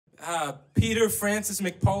Peter Francis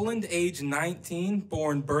McPoland, age 19,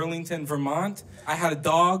 born Burlington, Vermont. I had a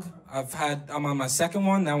dog. I'm on my second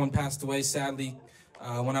one. That one passed away, sadly,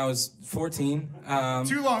 when I was 14.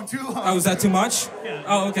 Too long. Oh, was that too much? Yeah.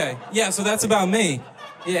 Oh, okay. Yeah, so that's about me.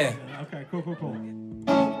 Yeah. Okay, cool.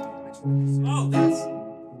 Oh, that's...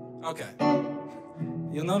 Okay.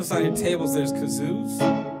 You'll notice on your tables there's kazoos,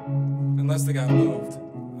 unless they got moved.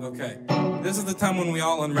 Okay. This is the time when we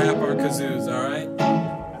all unwrap our kazoos, all right?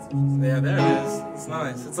 Yeah, there it is. It's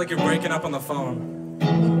nice. It's like you're breaking up on the phone.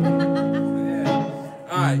 Yeah.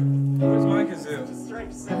 All right. Where's my kazoo?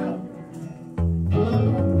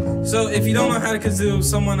 So if you don't know how to kazoo,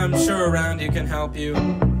 someone I'm sure around you can help you.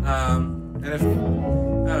 And if, I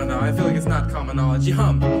don't know, I feel like it's not common knowledge. You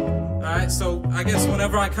hum. All right, so I guess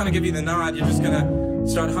whenever I kind of give you the nod, you're just gonna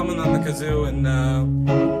start humming on the kazoo, and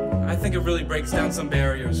I think it really breaks down some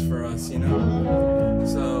barriers for us, you know?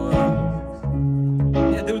 So,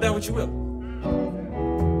 yeah, do with that what you will.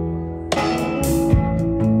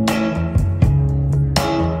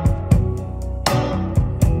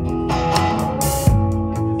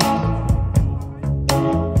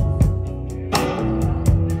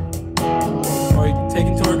 Are you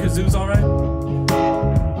taking to our kazoos all right?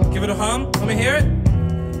 Give it a hum. Let me hear it.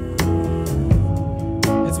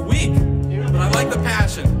 It's weak, but I like the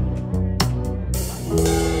passion.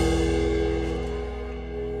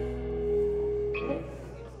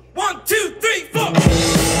 One, two, three, four.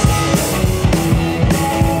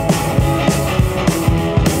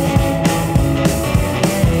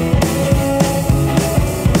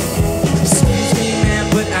 Excuse me, man,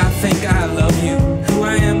 but I think I love you. Who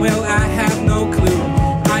I am, well, I have no clue.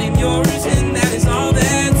 I am yours, and that is all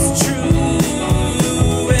that's true.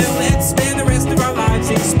 Well, let's spend the rest of our lives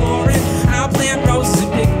exploring. I'll plant roses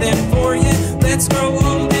and pick them for you. Let's grow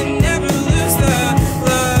old and never lose the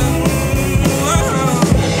love.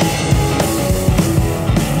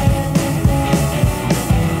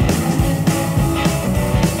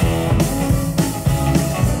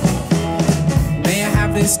 May I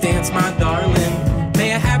have this dance, my darling?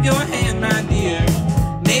 May I have your hand, my dear?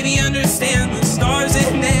 Maybe understand the stars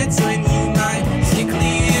and that's when you might see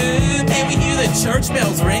clear. May we hear the church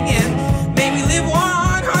bells ringing. May we live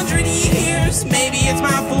 100 years. Maybe it's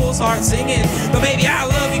my fool's heart singing, but baby, I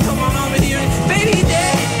love you. Come on over here, baby, down.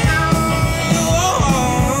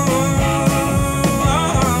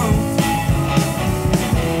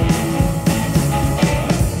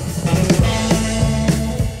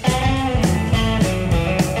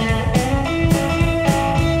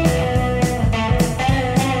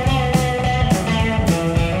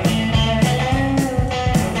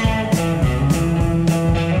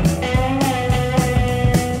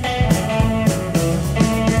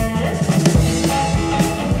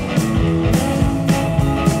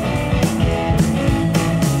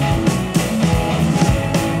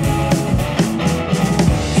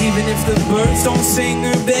 Even if the birds don't sing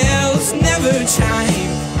or bells never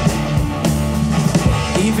chime,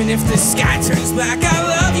 even if the sky turns black, I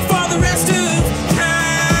love you for the rest of time.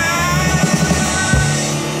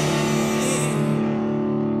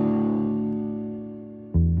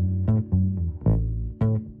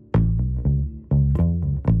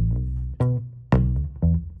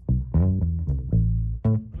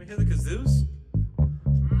 Let me hear the kazoos.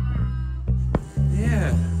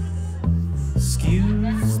 Yeah.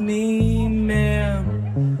 Excuse me,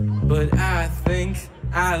 ma'am, but I think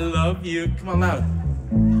I love you. Come on, louder.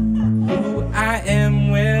 Who I am,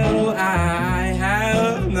 well, I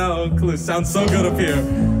have no clue. Sounds so good up here.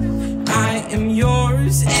 I am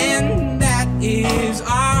yours, and that is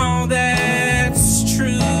all that's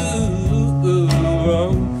true.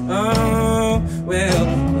 Well,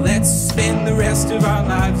 let's spend the rest of our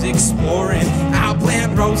lives exploring. I'll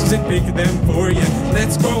plant roses and pick them for you.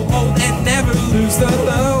 Let's grow old and never lose the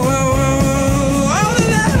love.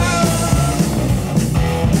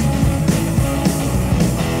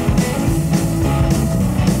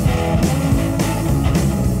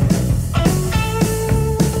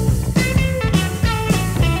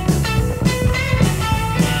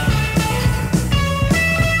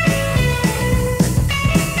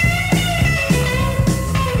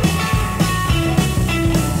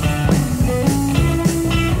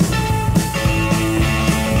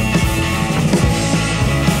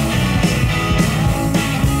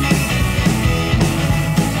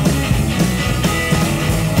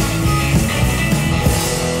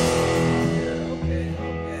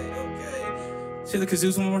 See the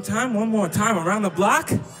kazoos one more time, around the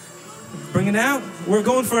block. Bring it out. We're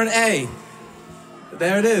going for an A.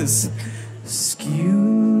 There it is.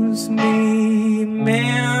 Excuse me,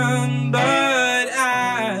 ma'am, but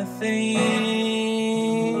I think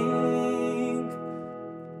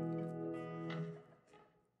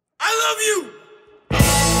love you.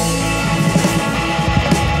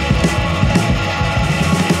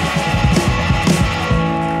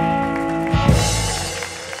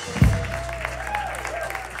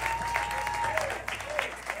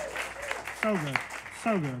 So good.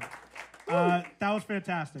 So good. That was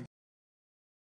fantastic.